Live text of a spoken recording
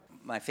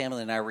my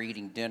family and I were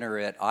eating dinner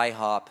at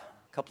IHOP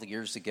a couple of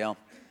years ago.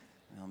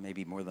 Well,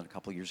 maybe more than a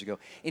couple of years ago.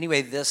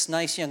 Anyway, this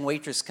nice young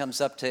waitress comes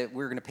up we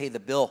were going to pay the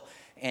bill,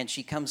 and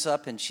she comes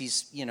up and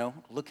she's,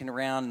 looking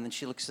around, and then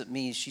she looks at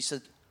me and she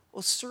said,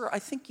 "Well, sir, I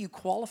think you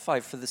qualify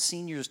for the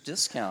seniors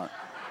discount."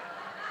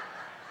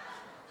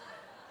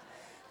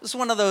 It was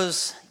one of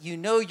those,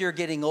 you're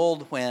getting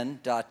old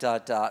when, ...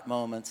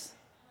 moments.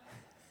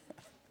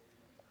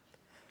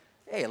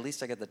 Hey, at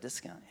least I got the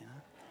discount,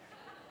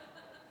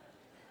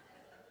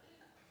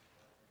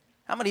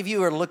 How many of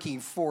you are looking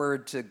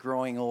forward to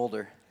growing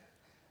older?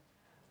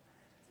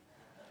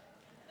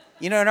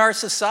 In our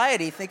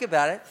society, think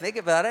about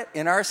it.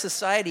 In our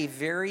society,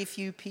 very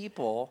few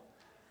people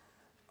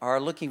are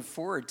looking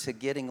forward to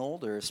getting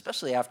older,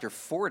 especially after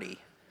 40.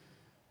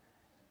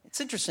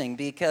 It's interesting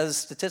because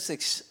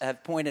statistics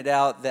have pointed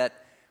out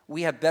that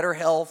we have better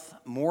health,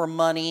 more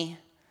money,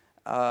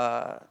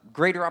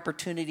 greater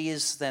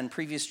opportunities than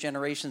previous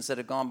generations that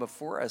have gone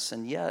before us,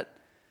 and yet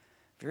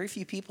very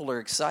few people are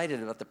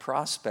excited about the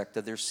prospect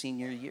of their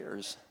senior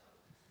years.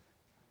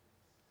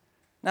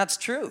 That's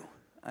true.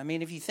 I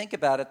mean, if you think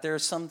about it, there are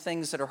some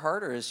things that are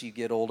harder as you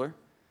get older.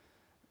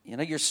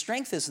 Your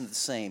strength isn't the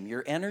same.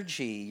 Your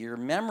energy, your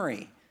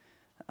memory,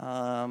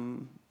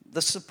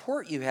 the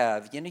support you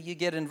have. You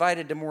get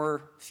invited to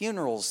more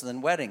funerals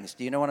than weddings.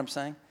 Do you know what I'm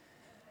saying?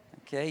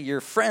 Okay, your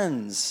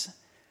friends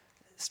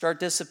start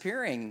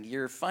disappearing.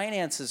 Your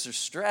finances are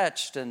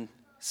stretched and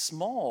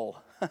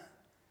small.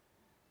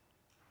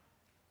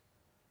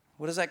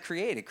 What does that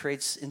create? It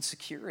creates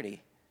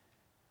insecurity.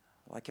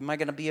 Like, am I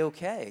going to be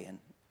okay? And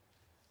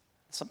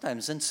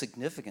sometimes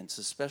insignificance,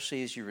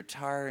 especially as you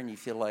retire and you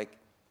feel like,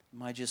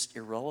 am I just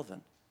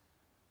irrelevant?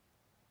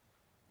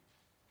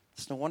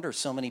 It's no wonder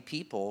so many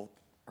people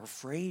are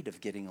afraid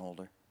of getting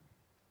older.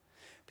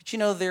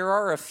 But there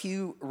are a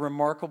few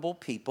remarkable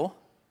people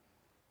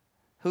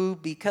who,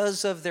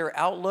 because of their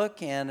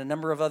outlook and a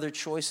number of other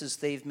choices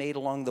they've made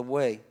along the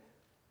way,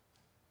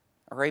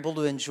 are able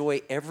to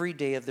enjoy every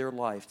day of their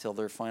life till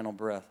their final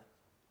breath.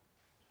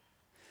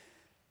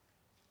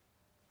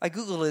 I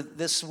Googled it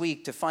this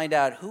week to find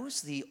out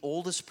who's the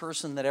oldest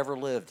person that ever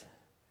lived.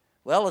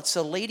 Well, it's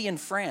a lady in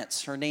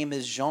France. Her name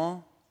is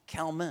Jeanne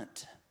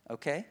Calment,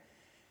 okay?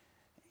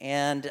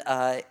 And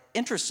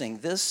interesting,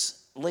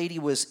 this lady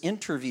was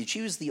interviewed.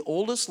 She was the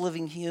oldest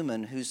living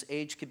human whose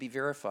age could be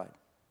verified.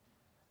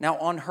 Now,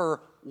 on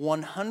her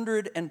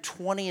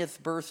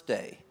 120th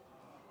birthday,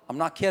 I'm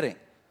not kidding,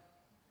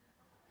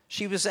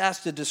 she was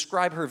asked to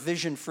describe her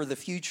vision for the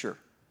future.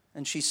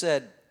 And she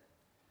said,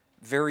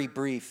 "Very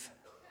brief."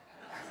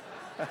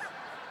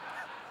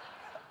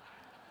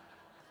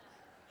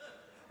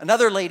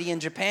 Another lady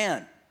in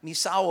Japan,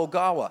 Misao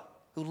Ogawa,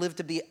 who lived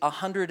to be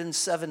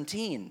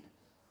 117,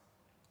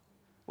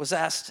 was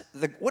asked,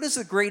 "What is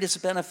the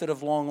greatest benefit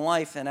of long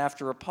life?" And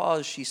after a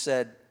pause, she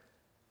said,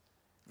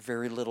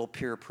 "Very little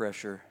peer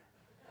pressure."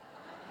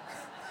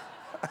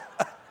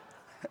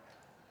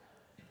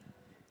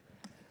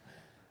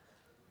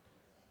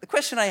 The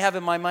question I have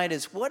in my mind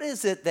is, what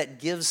is it that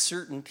gives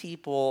certain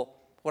people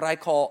what I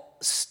call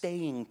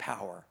staying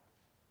power?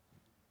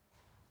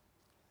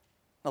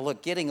 Now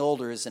look, getting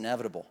older is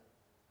inevitable.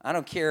 I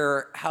don't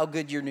care how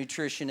good your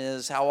nutrition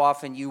is, how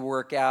often you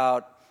work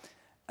out,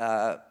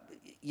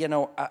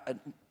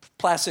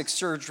 plastic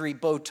surgery,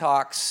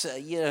 Botox,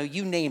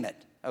 you name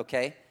it,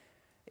 okay?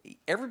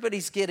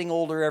 Everybody's getting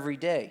older every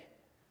day.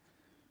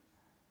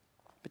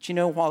 But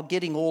while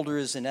getting older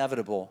is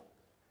inevitable,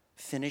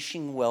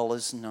 finishing well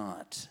is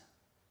not.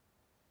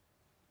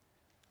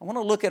 I want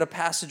to look at a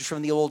passage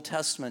from the Old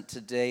Testament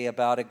today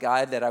about a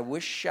guy that I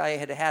wish I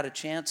had had a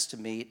chance to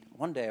meet.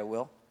 One day I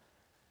will.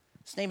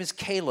 His name is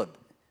Caleb.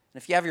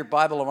 And if you have your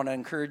Bible, I want to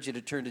encourage you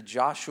to turn to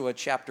Joshua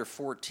chapter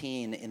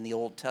 14 in the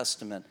Old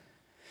Testament.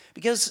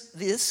 Because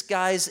this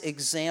guy's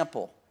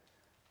example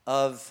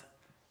of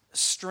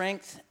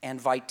strength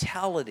and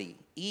vitality,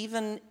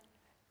 even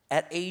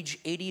at age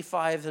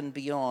 85 and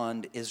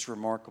beyond, is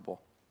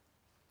remarkable.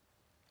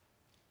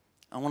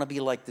 I want to be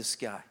like this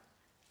guy.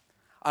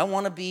 I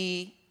want to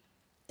be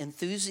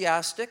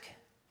enthusiastic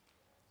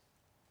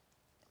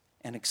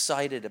and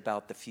excited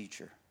about the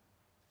future.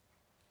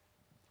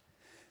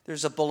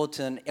 There's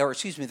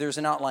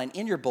an outline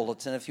in your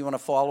bulletin. If you want to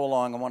follow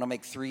along, I want to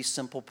make 3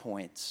 simple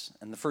points.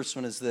 And the first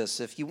one is this.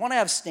 If you want to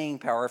have staying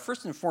power,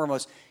 first and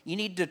foremost, you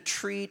need to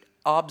treat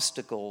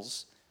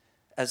obstacles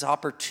as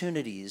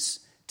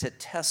opportunities to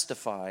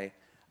testify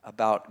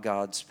about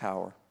God's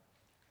power.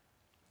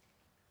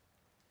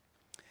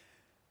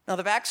 Now,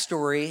 the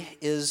backstory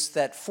is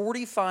that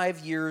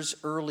 45 years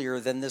earlier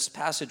than this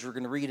passage we're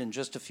going to read in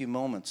just a few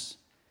moments,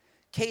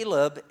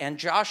 Caleb and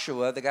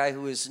Joshua, the guy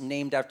who is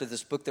named after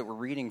this book that we're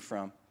reading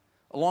from,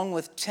 along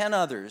with 10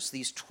 others,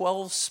 these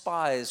 12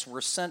 spies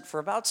were sent for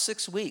about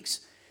 6 weeks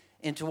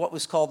into what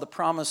was called the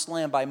Promised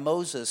Land by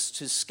Moses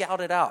to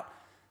scout it out.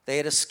 They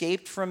had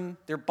escaped from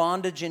their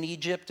bondage in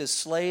Egypt as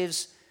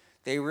slaves.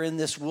 They were in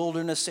this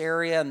wilderness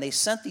area, and they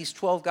sent these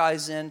 12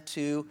 guys in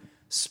to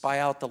spy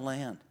out the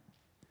land.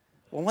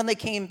 Well, when they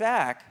came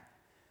back,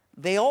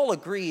 They all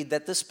agreed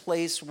that this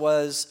place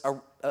was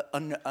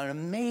an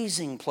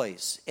amazing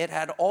place. It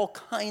had all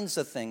kinds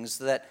of things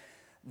that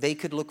they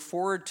could look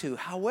forward to.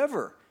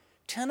 However,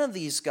 10 of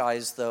these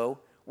guys, though,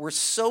 were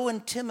so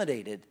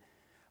intimidated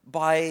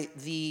by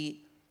the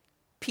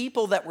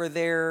people that were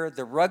there,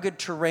 the rugged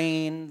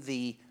terrain,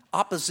 the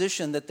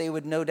opposition that they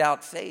would no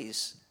doubt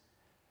face,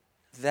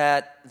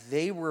 that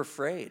they were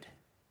afraid.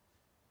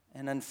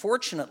 And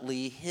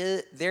unfortunately,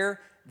 their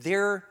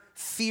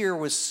fear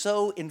was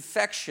so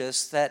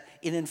infectious that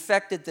it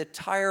infected the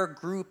entire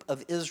group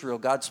of Israel,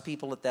 God's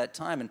people at that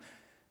time. And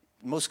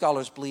most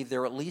scholars believe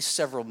there were at least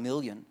several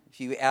million, if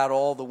you add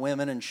all the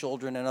women and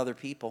children and other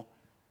people.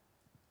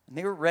 And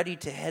they were ready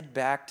to head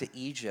back to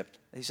Egypt.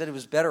 They said it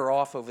was better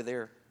off over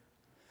there.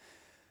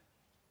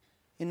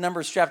 In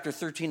Numbers chapter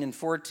 13 and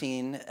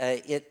 14,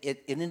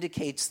 it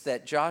indicates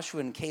that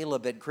Joshua and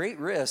Caleb, at great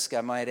risk,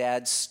 I might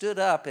add, stood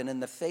up and in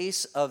the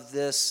face of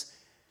this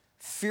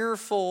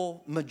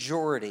fearful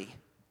majority,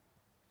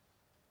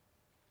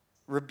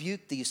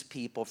 rebuked these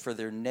people for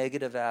their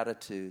negative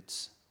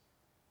attitudes.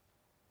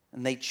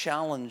 And they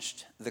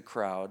challenged the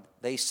crowd.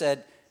 They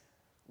said,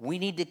 we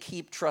need to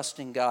keep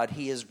trusting God.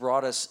 He has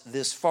brought us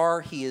this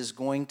far. He is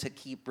going to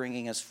keep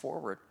bringing us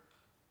forward.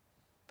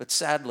 But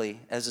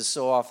sadly, as is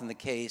so often the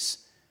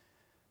case,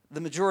 the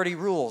majority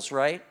rules,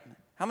 right?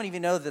 How many of you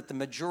know that the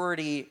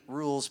majority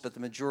rules, but the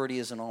majority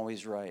isn't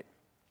always right?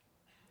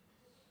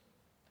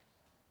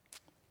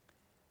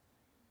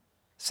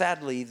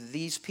 Sadly,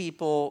 these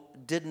people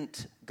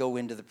didn't go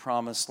into the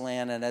promised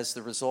land, and as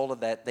the result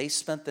of that, they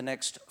spent the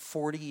next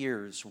 40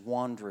 years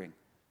wandering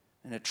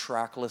in a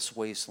trackless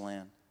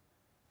wasteland.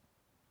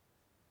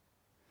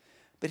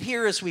 But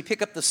here, as we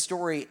pick up the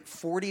story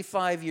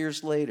 45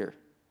 years later,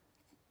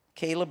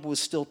 Caleb was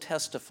still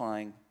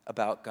testifying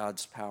about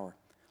God's power.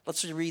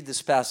 Let's read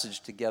this passage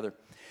together.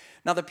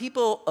 Now the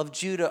people of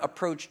Judah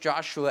approached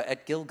Joshua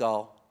at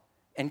Gilgal,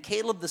 and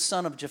Caleb the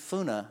son of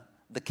Jephunneh,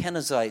 the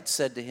Kenizzite,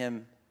 said to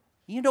him,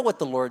 you know what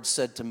the Lord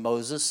said to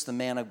Moses, the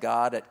man of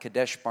God, at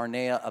Kadesh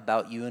Barnea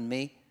about you and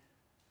me?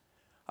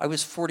 I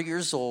was 40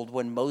 years old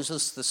when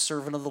Moses, the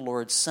servant of the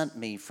Lord, sent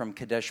me from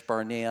Kadesh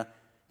Barnea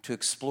to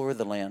explore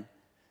the land,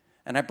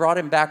 and I brought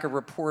him back a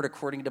report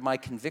according to my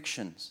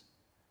convictions.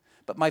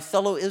 But my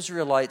fellow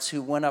Israelites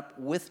who went up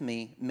with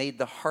me made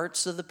the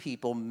hearts of the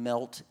people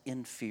melt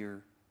in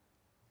fear.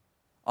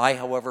 I,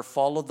 however,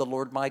 followed the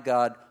Lord my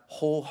God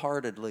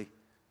wholeheartedly.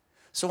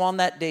 So on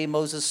that day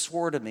Moses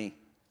swore to me,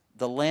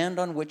 the land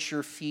on which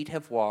your feet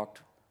have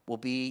walked will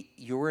be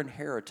your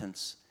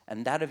inheritance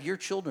and that of your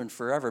children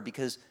forever,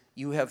 because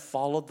you have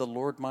followed the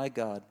Lord my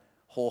God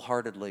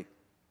wholeheartedly.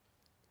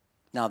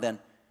 Now then,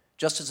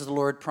 just as the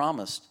Lord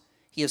promised,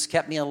 he has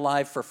kept me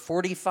alive for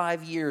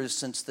 45 years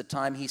since the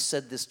time he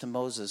said this to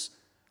Moses,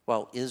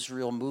 while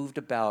Israel moved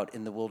about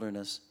in the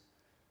wilderness.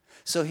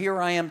 So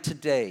here I am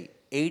today,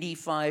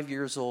 85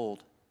 years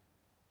old.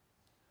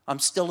 I'm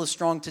still as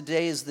strong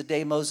today as the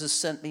day Moses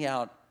sent me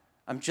out.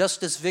 I'm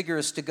just as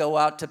vigorous to go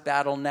out to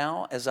battle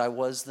now as I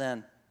was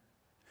then.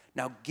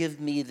 Now give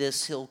me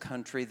this hill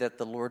country that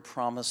the Lord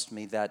promised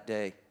me that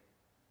day.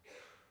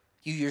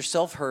 You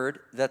yourself heard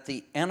that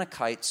the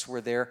Anakites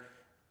were there,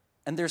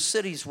 and their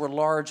cities were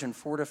large and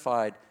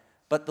fortified.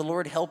 But the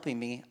Lord helping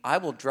me, I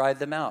will drive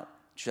them out,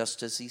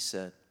 just as he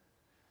said.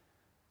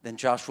 Then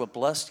Joshua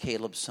blessed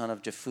Caleb, son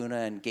of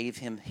Jephunneh, and gave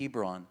him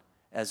Hebron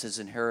as his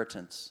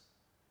inheritance.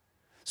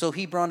 So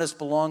Hebron has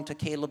belonged to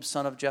Caleb,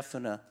 son of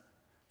Jephunneh,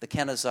 the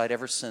Kenizzite,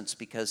 ever since,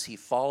 because he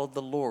followed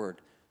the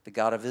Lord, the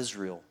God of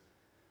Israel,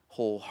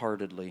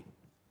 wholeheartedly.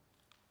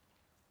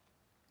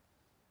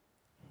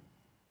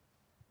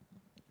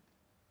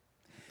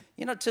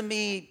 You know, to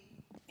me,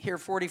 here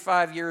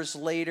 45 years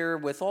later,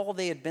 with all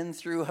they had been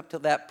through up to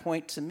that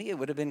point, to me it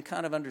would have been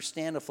kind of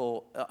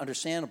understandable,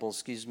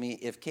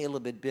 if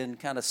Caleb had been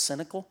kind of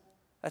cynical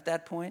at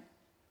that point.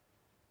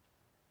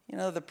 You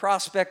know, the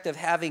prospect of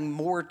having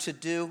more to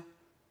do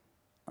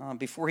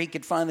before he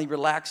could finally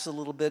relax a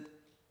little bit,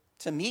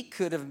 to me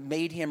could have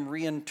made him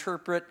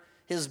reinterpret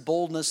his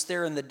boldness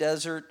there in the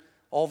desert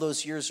all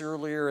those years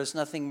earlier as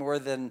nothing more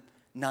than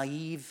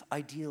naive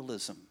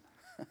idealism.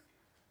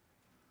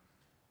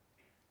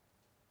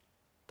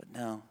 But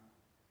no.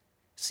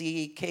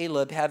 See,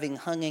 Caleb, having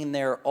hung in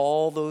there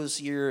all those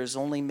years,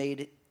 only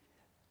made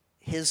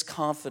his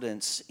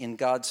confidence in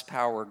God's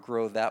power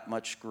grow that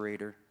much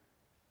greater.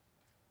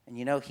 And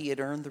you know, he had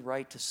earned the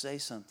right to say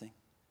something.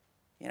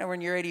 You know, when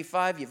you're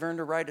 85, you've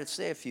earned a right to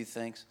say a few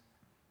things.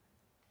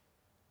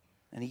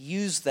 And he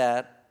used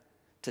that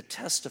to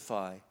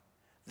testify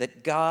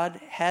that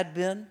God had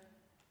been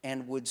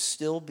and would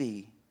still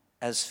be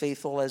as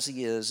faithful as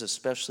he is,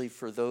 especially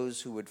for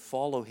those who would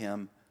follow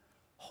him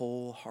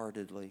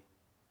wholeheartedly.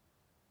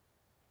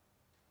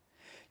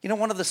 You know,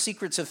 one of the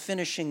secrets of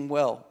finishing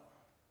well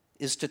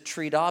is to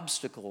treat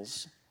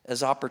obstacles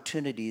as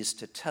opportunities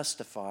to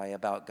testify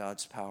about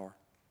God's power.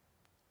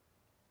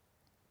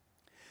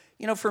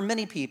 You know, for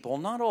many people,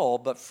 not all,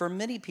 but for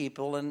many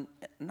people, and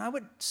I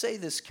would say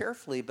this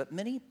carefully, but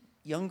many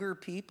younger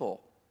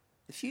people,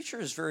 the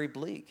future is very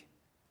bleak.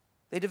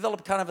 They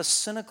develop kind of a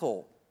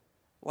cynical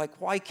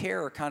like why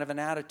care kind of an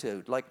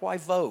attitude, like why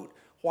vote,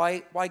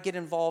 why get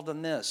involved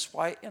in this,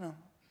 why,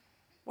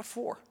 what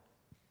for?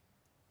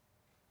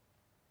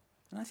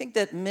 And I think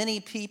that many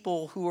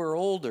people who are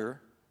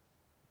older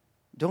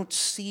don't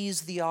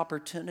seize the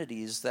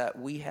opportunities that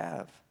we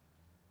have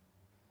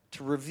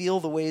to reveal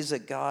the ways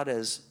that God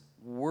has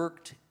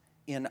worked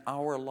in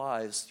our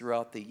lives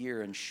throughout the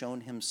year and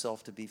shown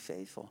himself to be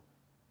faithful.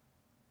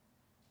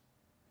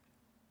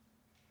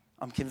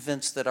 I'm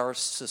convinced that our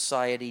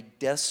society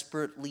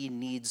desperately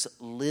needs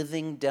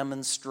living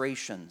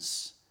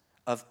demonstrations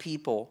of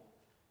people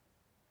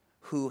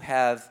who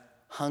have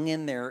hung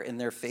in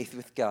their faith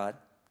with God,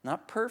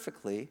 not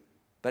perfectly,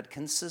 but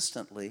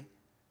consistently,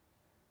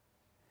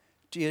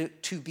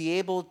 to be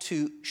able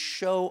to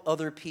show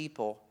other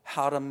people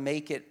how to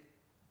make it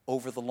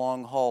over the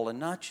long haul, and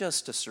not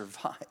just to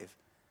survive,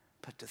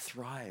 but to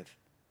thrive.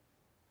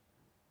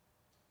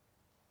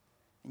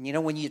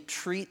 And when you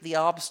treat the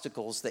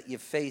obstacles that you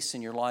face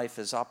in your life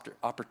as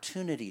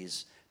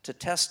opportunities to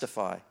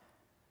testify,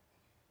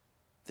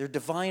 they're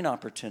divine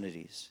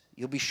opportunities.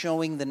 You'll be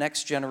showing the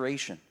next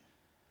generation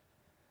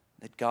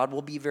that God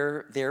will be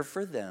there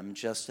for them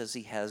just as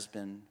he has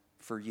been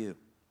for you.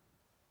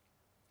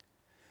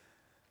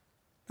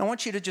 I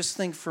want you to just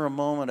think for a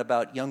moment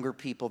about younger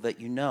people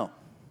that you know.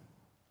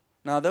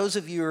 Now, those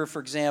of you who are, for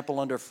example,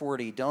 under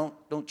 40,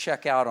 don't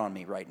check out on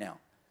me right now.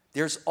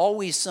 There's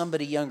always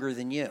somebody younger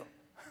than you.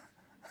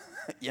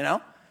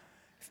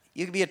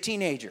 You could be a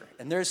teenager,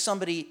 and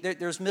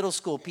there's middle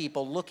school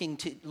people looking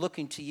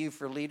to you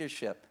for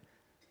leadership.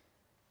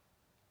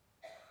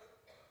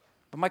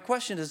 But my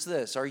question is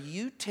this: are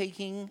you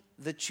taking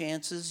the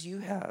chances you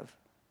have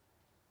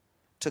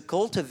to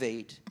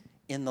cultivate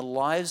in the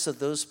lives of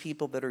those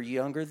people that are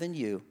younger than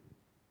you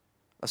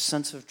a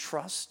sense of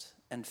trust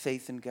and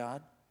faith in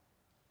God?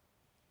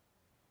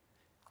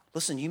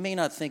 Listen, you may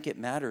not think it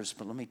matters,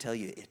 but let me tell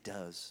you, it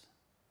does.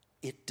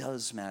 It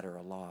does matter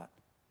a lot.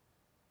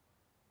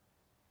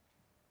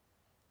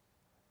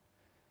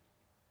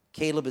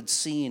 Caleb had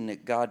seen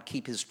God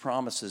keep his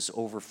promises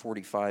over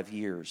 45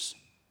 years.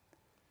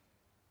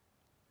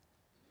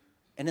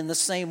 And in the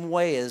same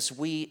way, as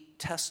we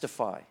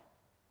testify,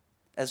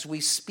 as we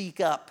speak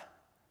up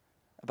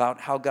about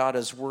how God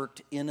has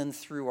worked in and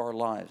through our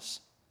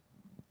lives,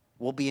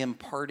 we'll be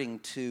imparting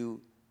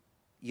to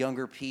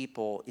younger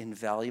people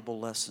invaluable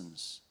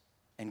lessons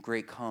and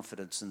great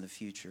confidence in the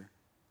future.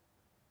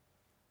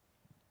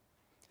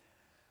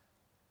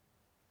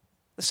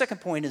 The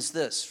second point is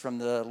this from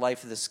the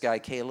life of this guy,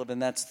 Caleb,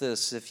 and that's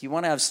this: if you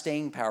want to have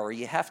staying power,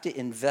 you have to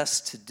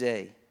invest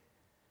today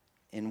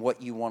in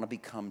what you want to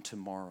become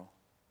tomorrow.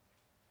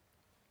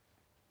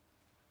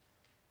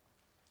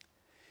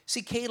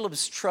 See,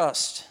 Caleb's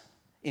trust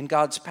in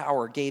God's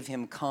power gave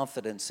him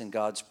confidence in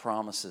God's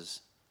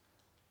promises.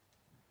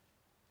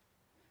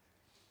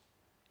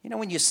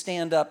 When you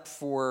stand up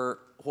for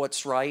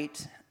what's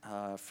right,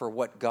 for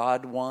what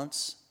God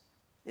wants,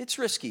 it's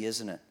risky,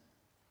 isn't it?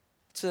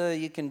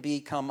 You can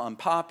become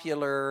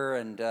unpopular,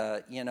 and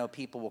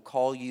people will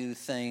call you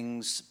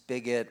things,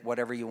 bigot,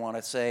 whatever you want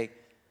to say.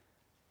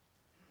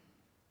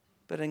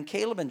 But in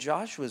Caleb and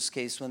Joshua's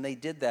case, when they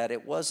did that,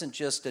 it wasn't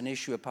just an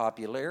issue of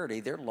popularity.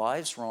 Their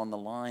lives were on the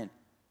line.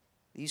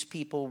 These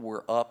people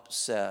were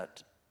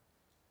upset.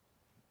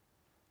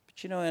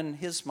 But in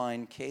his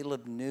mind,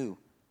 Caleb knew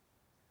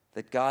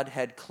that God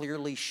had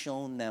clearly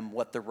shown them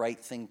what the right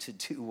thing to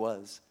do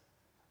was.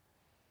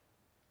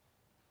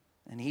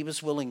 And he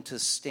was willing to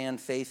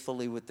stand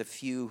faithfully with the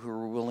few who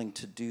were willing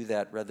to do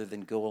that rather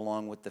than go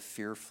along with the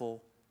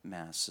fearful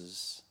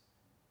masses.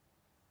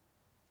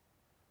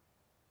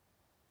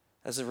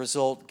 As a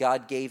result,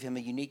 God gave him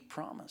a unique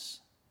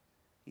promise.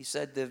 He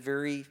said, the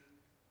very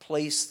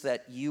place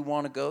that you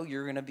want to go,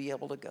 you're going to be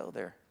able to go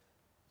there.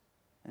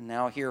 And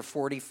now here,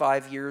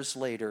 45 years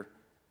later,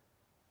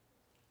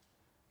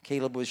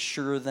 Caleb was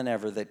surer than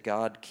ever that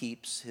God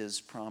keeps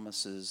his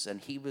promises, and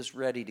he was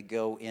ready to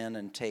go in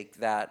and take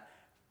that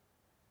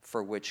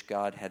for which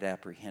God had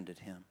apprehended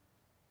him.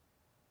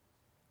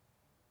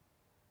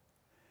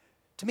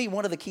 To me,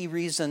 one of the key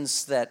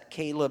reasons that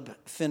Caleb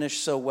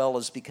finished so well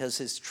is because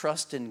his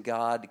trust in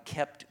God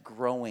kept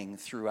growing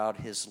throughout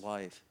his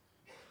life.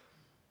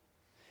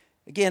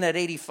 Again, at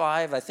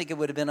 85, I think it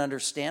would have been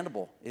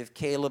understandable if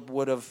Caleb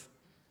would have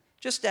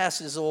just asked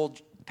his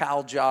old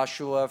pal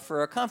Joshua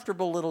for a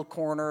comfortable little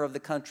corner of the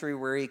country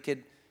where he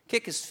could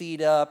kick his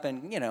feet up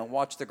and,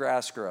 watch the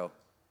grass grow.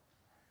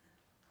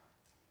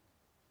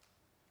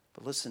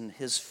 But listen,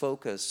 his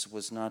focus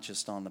was not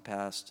just on the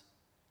past,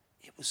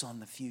 it was on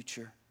the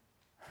future.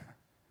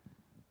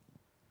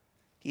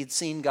 He had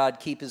seen God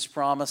keep his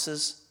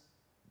promises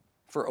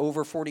for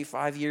over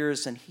 45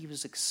 years, and he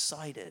was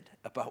excited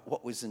about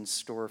what was in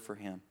store for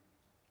him.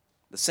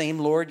 The same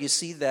Lord, you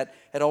see, that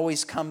had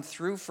always come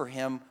through for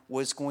him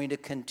was going to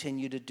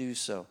continue to do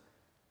so,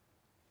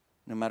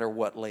 no matter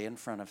what lay in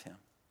front of him.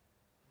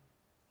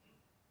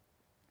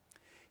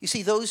 You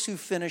see, those who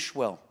finish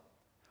well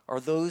are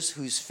those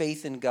whose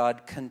faith in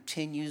God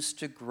continues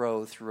to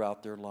grow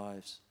throughout their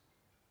lives.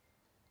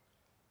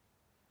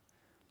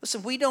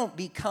 Listen, we don't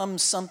become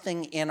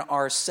something in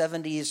our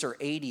 70s or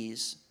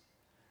 80s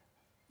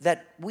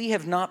that we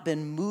have not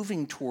been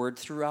moving toward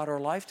throughout our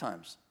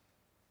lifetimes.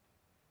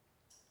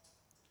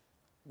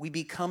 We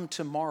become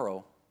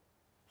tomorrow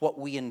what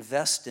we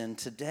invest in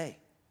today.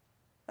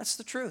 That's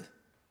the truth.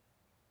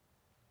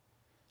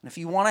 And if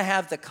you want to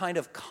have the kind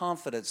of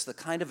confidence, the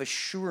kind of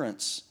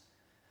assurance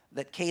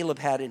that Caleb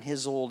had in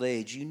his old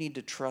age, you need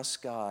to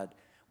trust God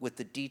with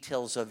the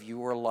details of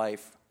your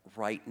life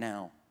right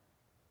now.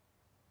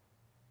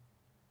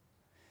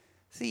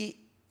 See,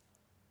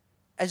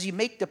 as you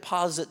make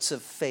deposits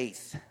of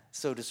faith,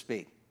 so to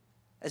speak,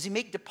 as you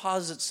make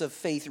deposits of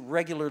faith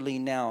regularly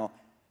now,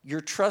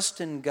 your trust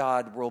in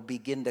God will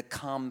begin to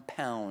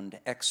compound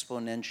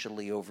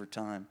exponentially over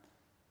time.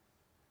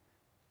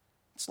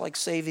 It's like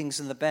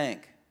savings in the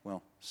bank.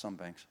 Well, some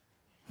banks.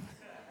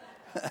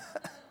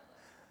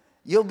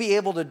 You'll be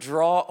able to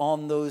draw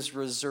on those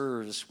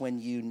reserves when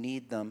you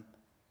need them,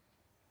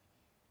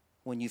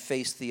 when you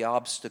face the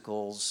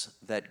obstacles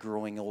that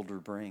growing older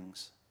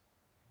brings.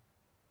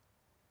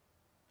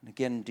 And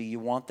again, do you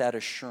want that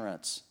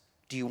assurance?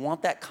 Do you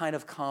want that kind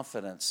of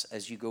confidence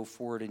as you go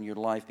forward in your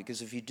life?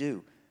 Because if you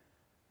do,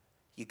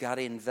 you got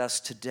to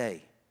invest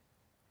today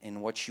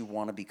in what you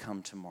want to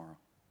become tomorrow.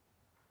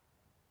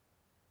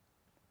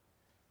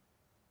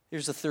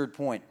 Here's the third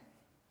point.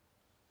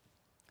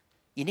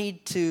 You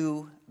need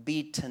to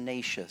be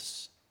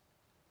tenacious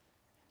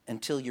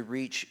until you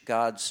reach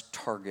God's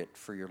target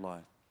for your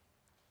life.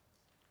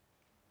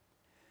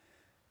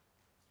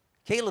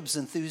 Caleb's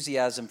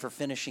enthusiasm for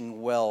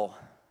finishing well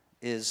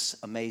is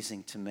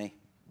amazing to me.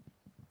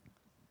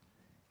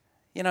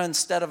 You know,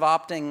 instead of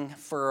opting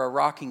for a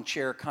rocking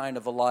chair kind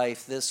of a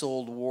life, this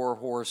old war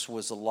horse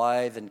was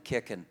alive and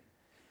kicking.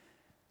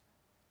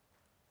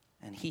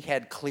 And he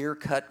had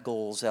clear-cut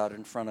goals out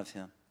in front of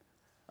him.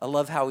 I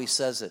love how he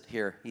says it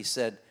here. He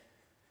said,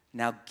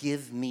 "Now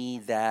give me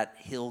that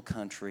hill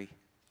country."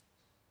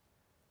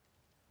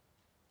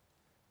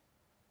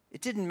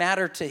 It didn't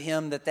matter to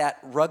him that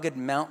rugged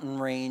mountain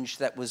range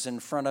that was in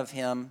front of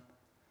him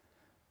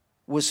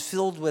was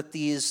filled with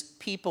these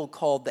people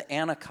called the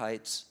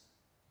Anakites.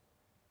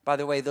 By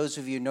the way, those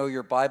of you who know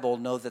your Bible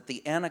know that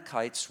the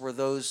Anakites were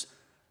those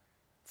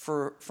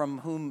from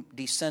whom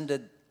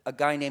descended a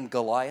guy named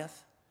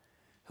Goliath,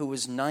 who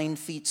was 9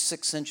 feet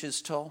 6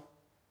 inches tall.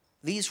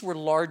 These were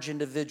large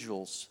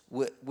individuals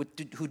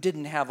who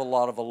didn't have a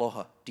lot of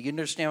aloha. Do you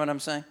understand what I'm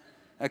saying?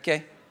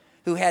 Okay?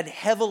 Who had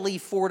heavily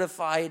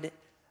fortified,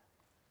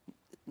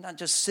 not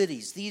just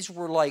cities. These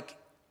were like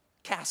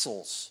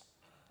castles.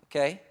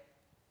 Okay?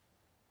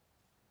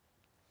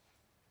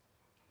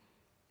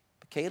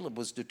 But Caleb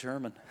was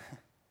determined.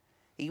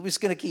 He was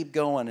going to keep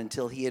going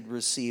until he had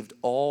received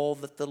all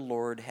that the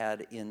Lord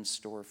had in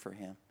store for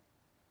him.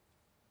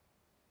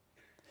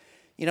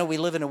 You know, we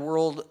live in a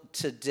world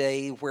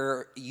today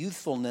where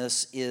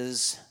youthfulness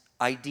is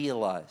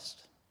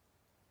idealized.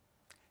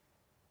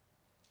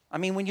 I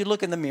mean, when you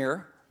look in the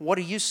mirror, what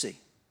do you see?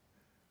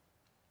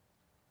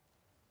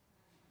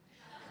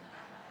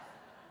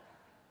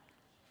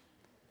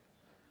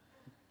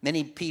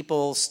 Many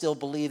people still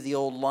believe the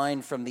old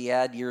line from the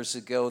ad years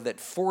ago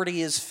that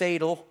 40 is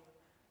fatal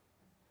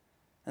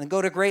and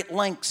go to great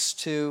lengths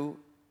to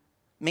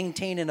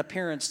maintain an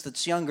appearance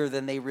that's younger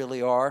than they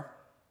really are.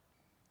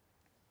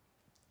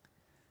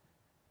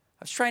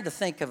 I was trying to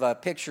think of a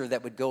picture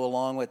that would go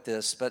along with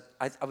this, but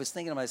I was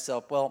thinking to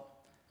myself, well,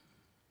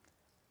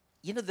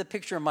 you know, the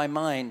picture in my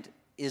mind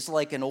is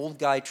like an old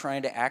guy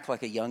trying to act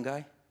like a young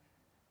guy.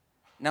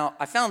 Now,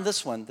 I found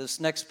this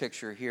next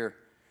picture here.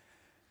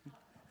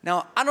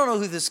 Now, I don't know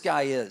who this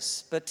guy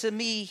is, but to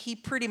me, he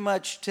pretty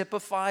much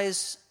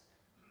typifies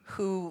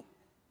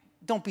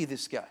don't be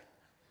this guy,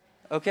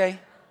 okay?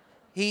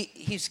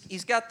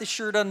 He's got the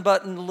shirt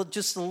unbuttoned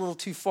just a little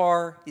too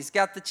far. He's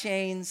got the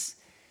chains.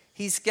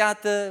 He's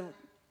got the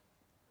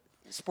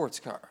sports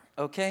car,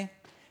 okay?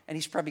 And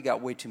he's probably got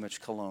way too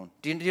much cologne.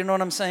 Do you know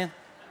what I'm saying?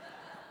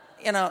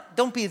 You know,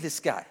 don't be this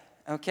guy,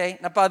 okay?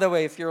 Now, by the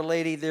way, if you're a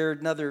lady, there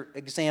are other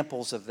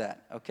examples of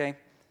that, okay?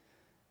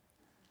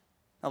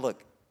 Now,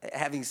 look,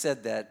 having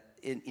said that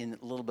in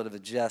a little bit of a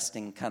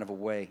jesting kind of a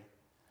way,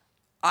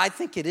 I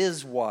think it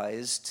is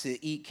wise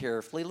to eat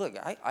carefully. Look,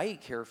 I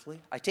eat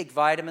carefully. I take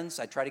vitamins.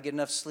 I try to get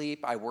enough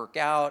sleep. I work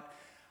out.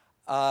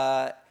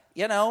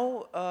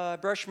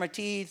 Brush my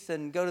teeth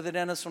and go to the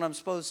dentist when I'm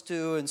supposed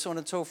to, and so on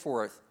and so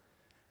forth.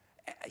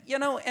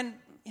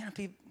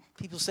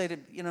 People say that,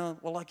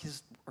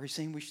 are you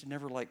saying we should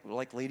never,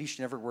 like ladies should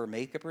never wear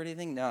makeup or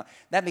anything? No,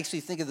 that makes me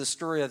think of the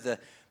story of the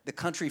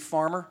country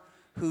farmer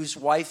whose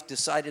wife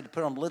decided to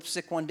put on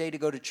lipstick one day to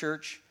go to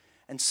church,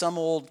 and some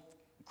old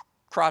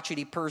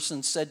crotchety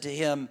person said to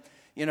him,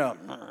 your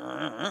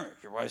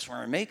wife's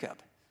wearing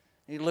makeup.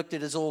 And he looked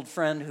at his old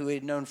friend who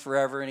he'd known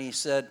forever, and he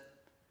said,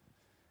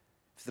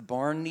 if the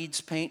barn needs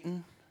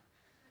painting,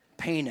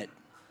 paint it.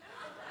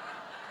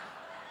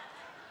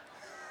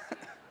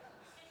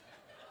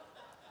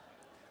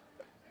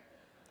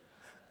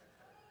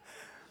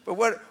 But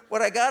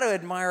what I got to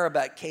admire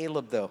about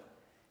Caleb, though,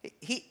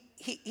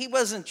 he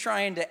wasn't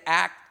trying to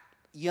act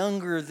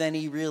younger than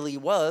he really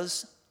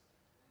was.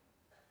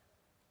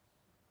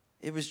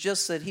 It was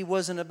just that he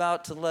wasn't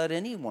about to let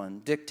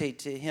anyone dictate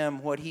to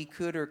him what he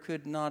could or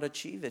could not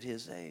achieve at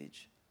his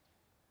age.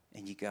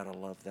 And you got to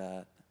love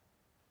that.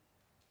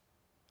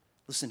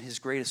 Listen, his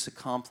greatest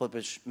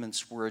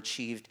accomplishments were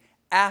achieved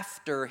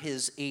after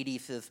his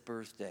 85th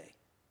birthday.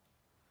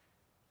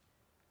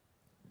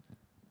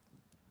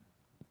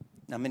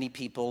 Now, many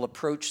people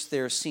approach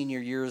their senior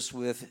years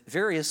with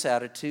various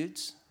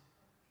attitudes.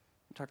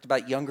 We talked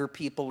about younger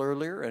people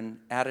earlier and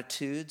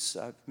attitudes.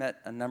 I've met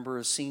a number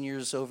of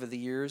seniors over the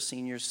years,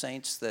 senior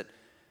saints that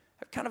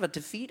have kind of a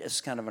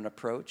defeatist kind of an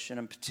approach, and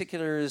in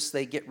particular as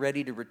they get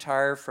ready to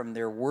retire from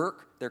their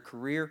work, their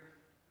career.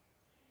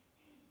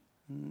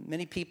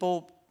 Many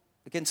people,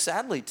 again,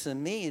 sadly to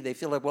me, they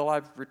feel like, well,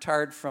 I've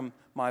retired from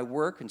my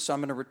work, and so I'm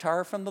going to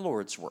retire from the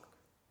Lord's work.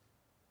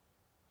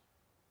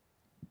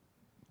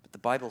 But the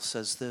Bible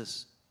says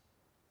this.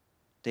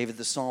 David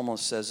the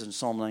psalmist says in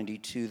Psalm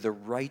 92, the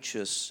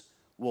righteous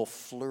will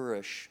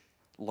flourish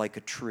like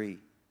a tree.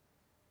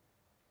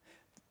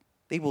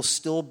 They will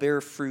still bear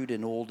fruit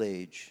in old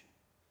age.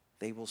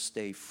 They will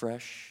stay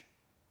fresh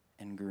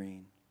and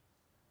green.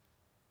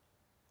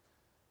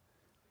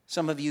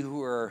 Some of you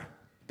who are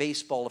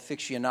baseball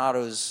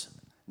aficionados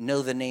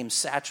know the name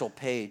Satchel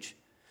Paige.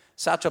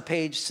 Satchel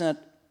Paige set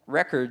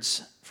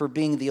records for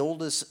being the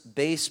oldest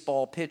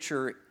baseball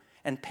pitcher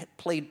and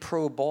played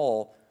pro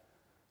ball,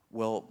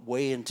 well,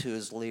 way into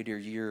his later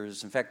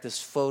years. In fact, this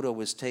photo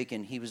was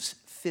taken, he was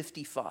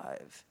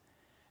 55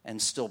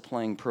 and still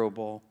playing pro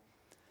ball.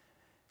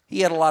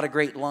 He had a lot of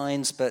great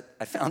lines, but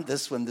I found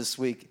this one this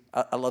week.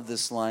 I love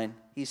this line.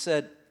 He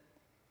said,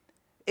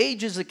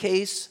 age is a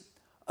case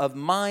of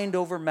mind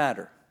over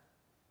matter.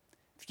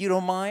 If you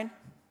don't mind,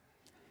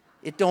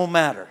 it don't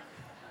matter.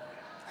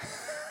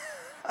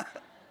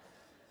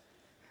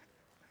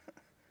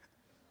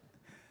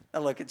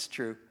 Now look, it's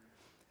true.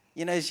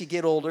 You know, as you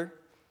get older,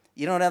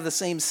 you don't have the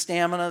same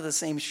stamina, the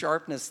same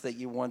sharpness that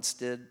you once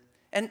did.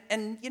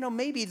 And you know,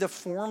 maybe the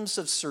forms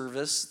of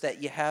service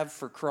that you have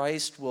for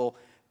Christ will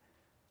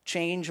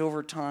change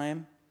over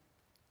time.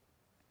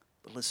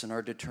 But listen,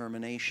 our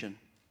determination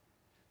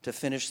to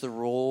finish the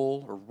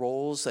role or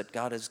roles that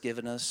God has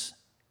given us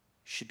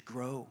should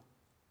grow.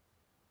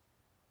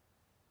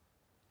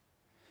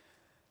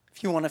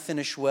 If you want to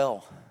finish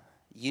well,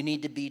 you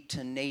need to be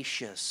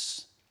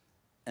tenacious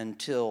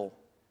until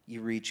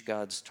you reach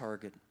God's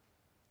target.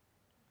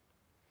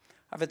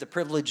 I've had the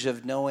privilege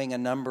of knowing a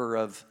number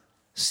of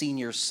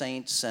senior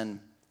saints and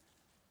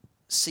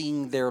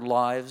seeing their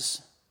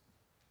lives,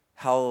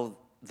 how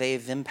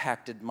they've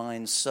impacted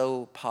mine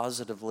so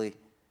positively.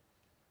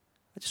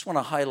 I just want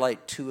to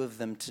highlight two of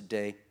them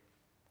today.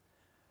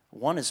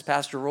 One is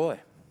Pastor Roy.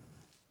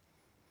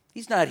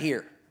 He's not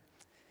here.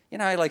 You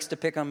know how he likes to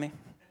pick on me?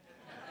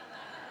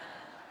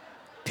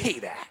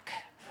 Payback.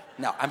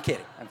 No, I'm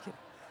kidding.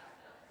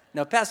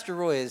 No, Pastor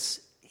Roy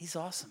he's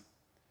awesome.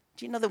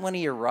 Do you know that when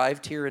he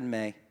arrived here in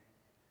May,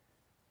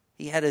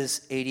 he had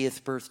his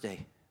 80th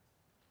birthday?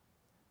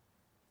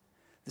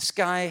 This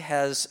guy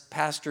has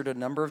pastored a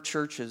number of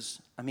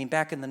churches. I mean,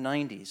 back in the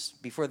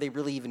 90s, before they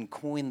really even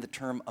coined the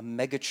term a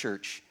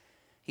megachurch,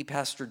 he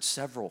pastored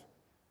several.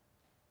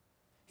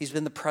 He's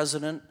been the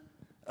president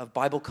of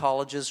Bible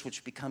colleges,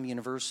 which become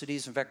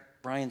universities. In fact,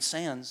 Brian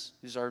Sands,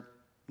 who's our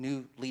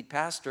new lead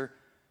pastor,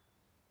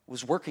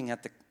 was working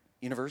at the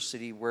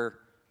university where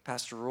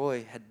Pastor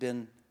Roy had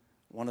been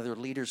one of their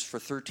leaders for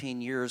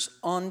 13 years,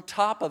 on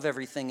top of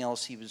everything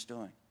else he was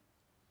doing.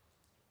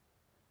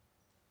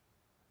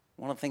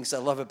 One of the things I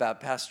love about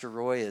Pastor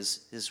Roy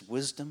is his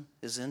wisdom,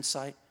 his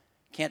insight.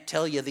 Can't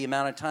tell you the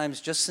amount of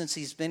times, just since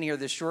he's been here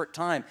this short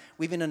time,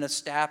 we've been in a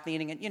staff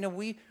meeting, and you know,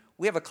 we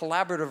have a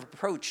collaborative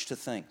approach to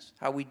things,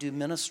 how we do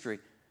ministry.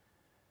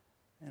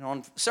 And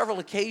on several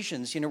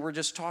occasions, you know, we're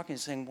just talking,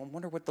 saying, well, I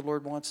wonder what the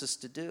Lord wants us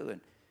to do.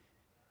 And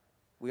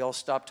we all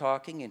stop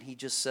talking, and he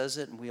just says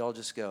it, and we all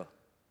just go,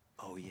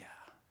 oh yeah.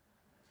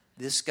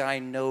 This guy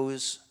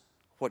knows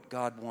what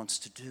God wants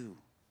to do.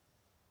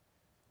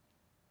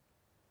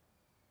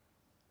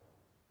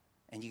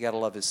 And you got to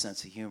love his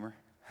sense of humor.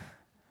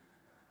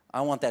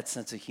 I want that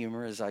sense of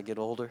humor as I get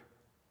older.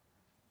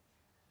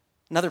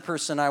 Another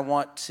person I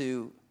want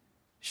to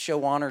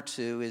show honor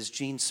to is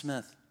Gene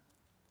Smith.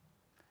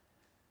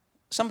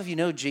 Some of you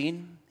know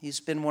Gene. He's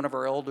been one of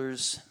our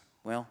elders,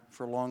 well,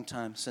 for a long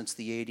time, since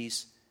the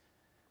 80s.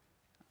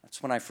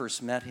 That's when I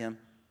first met him.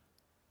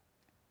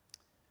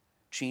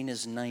 Gene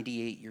is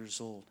 98 years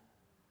old.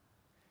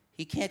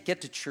 He can't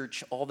get to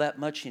church all that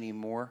much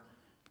anymore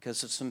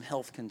because of some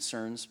health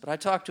concerns. But I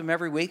talk to him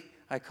every week.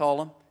 I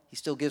call him. He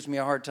still gives me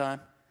a hard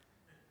time.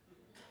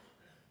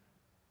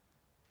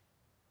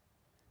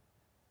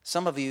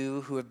 Some of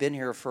you who have been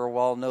here for a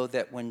while know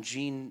that when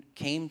Gene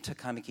came to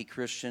Kaimuki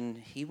Christian,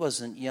 he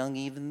wasn't young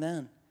even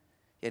then.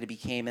 Yet he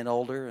became an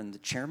elder and the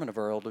chairman of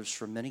our elders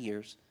for many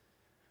years.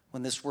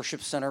 When this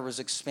worship center was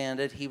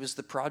expanded, he was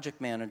the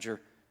project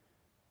manager.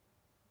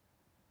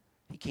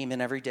 He came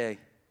in every day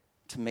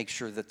to make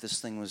sure that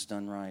this thing was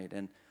done right.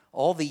 And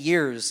All the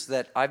years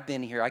that I've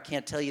been here, I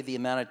can't tell you the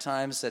amount of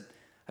times that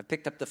I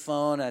picked up the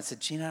phone and I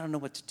said, Gene, I don't know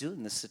what to do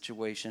in this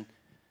situation.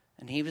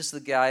 And he was the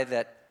guy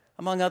that,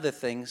 among other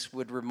things,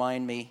 would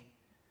remind me,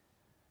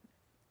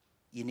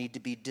 you need to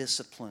be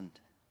disciplined.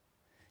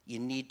 You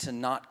need to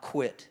not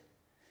quit.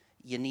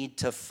 You need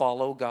to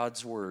follow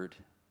God's word,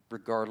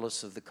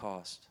 regardless of the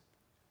cost.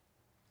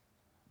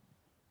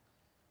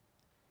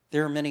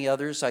 There are many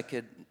others I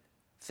could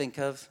think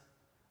of.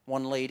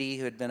 One lady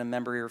who had been a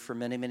member here for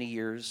many, many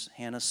years,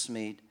 Hannah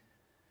Smead.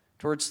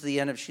 Towards the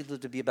end of, she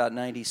lived to be about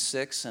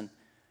 96, and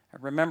I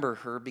remember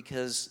her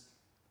because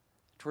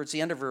towards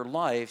the end of her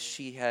life,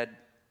 she had,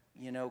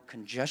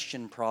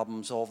 congestion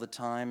problems all the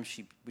time.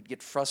 She would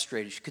get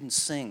frustrated. She couldn't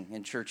sing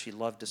in church. She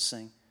loved to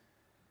sing.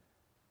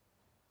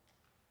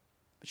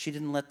 But she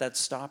didn't let that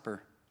stop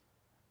her.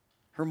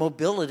 Her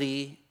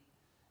mobility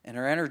and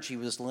her energy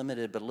was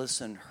limited, but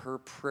listen, her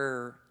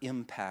prayer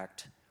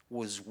impact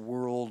was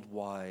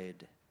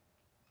worldwide.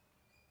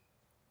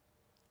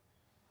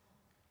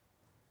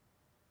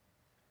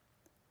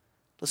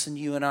 Listen,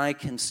 you and I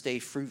can stay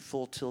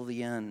fruitful till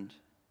the end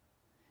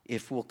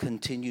if we'll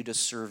continue to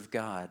serve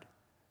God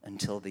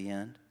until the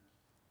end.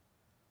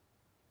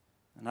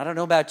 And I don't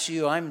know about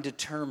you, I'm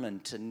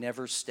determined to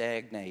never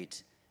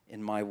stagnate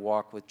in my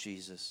walk with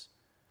Jesus.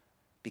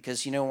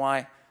 Because you know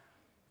why?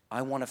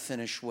 I want to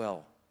finish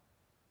well.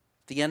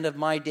 At the end of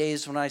my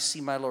days, when I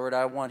see my Lord,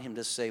 I want him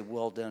to say,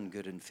 well done,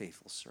 good and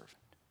faithful servant.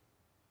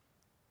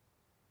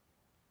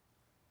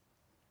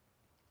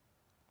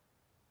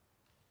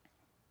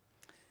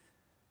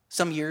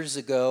 Some years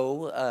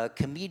ago,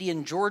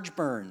 comedian George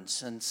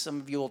Burns, and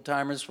some of you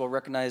old-timers will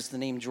recognize the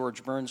name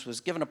George Burns, was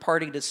given a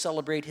party to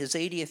celebrate his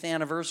 80th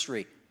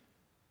anniversary.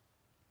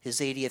 His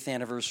 80th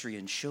anniversary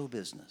in show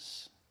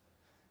business.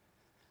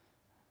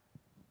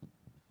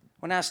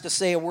 When asked to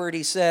say a word,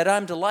 he said,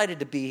 I'm delighted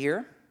to be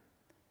here.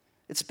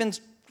 It's been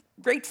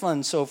great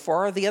fun so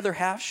far. The other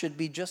half should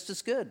be just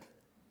as good.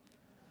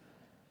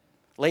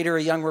 Later,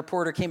 a young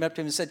reporter came up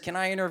to him and said, can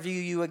I interview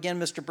you again,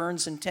 Mr.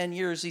 Burns, in 10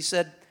 years? He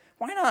said,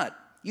 why not?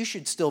 You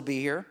should still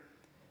be here.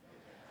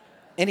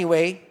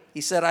 Anyway, he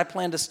said, I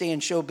plan to stay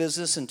in show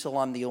business until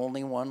I'm the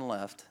only one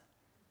left.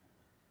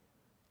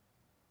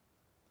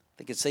 I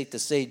think it's safe to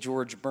say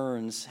George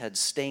Burns had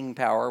staying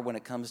power when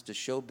it comes to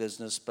show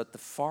business, but the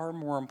far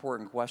more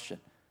important question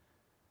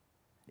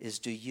is,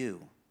 do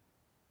you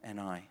and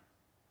I,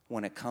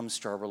 when it comes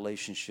to our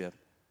relationship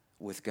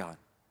with God?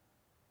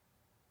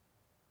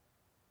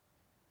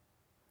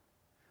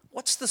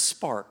 What's the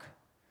spark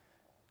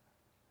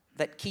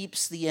that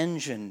keeps the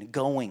engine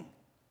going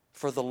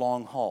for the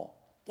long haul?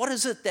 What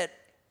is it that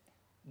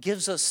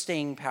gives us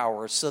staying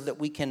power so that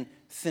we can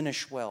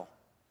finish well?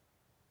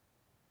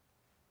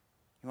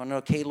 You want to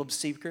know Caleb's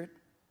secret?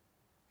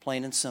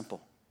 Plain and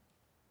simple.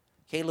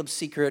 Caleb's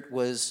secret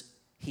was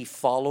he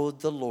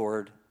followed the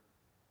Lord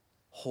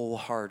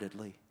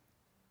wholeheartedly.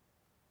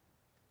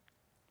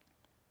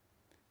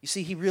 You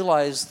see, he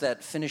realized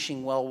that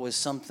finishing well was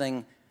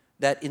something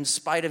that, in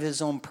spite of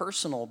his own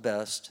personal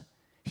best,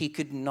 he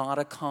could not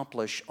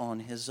accomplish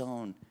on his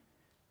own.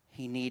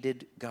 He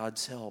needed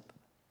God's help.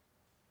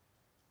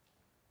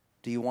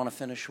 Do you want to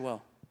finish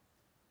well?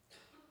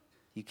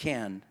 You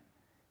can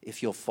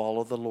if you'll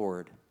follow the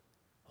Lord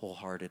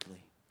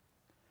wholeheartedly.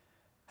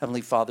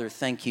 Heavenly Father,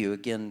 thank you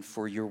again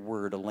for your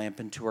word, a lamp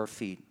unto our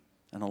feet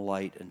and a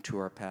light unto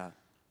our path.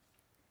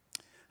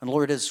 And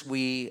Lord, as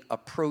we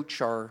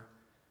approach our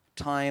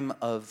time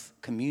of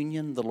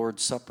communion, the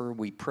Lord's Supper,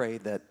 we pray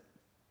that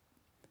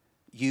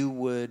you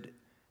would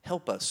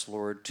help us,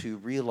 Lord, to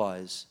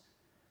realize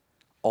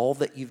all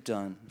that you've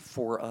done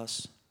for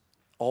us,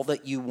 all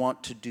that you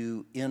want to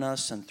do in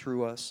us and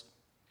through us,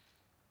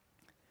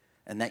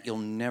 and that you'll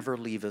never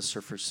leave us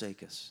or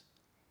forsake us.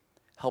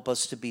 Help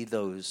us to be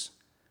those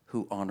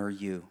who honor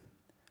you.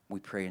 We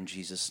pray in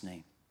Jesus'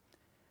 name.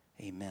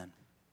 Amen.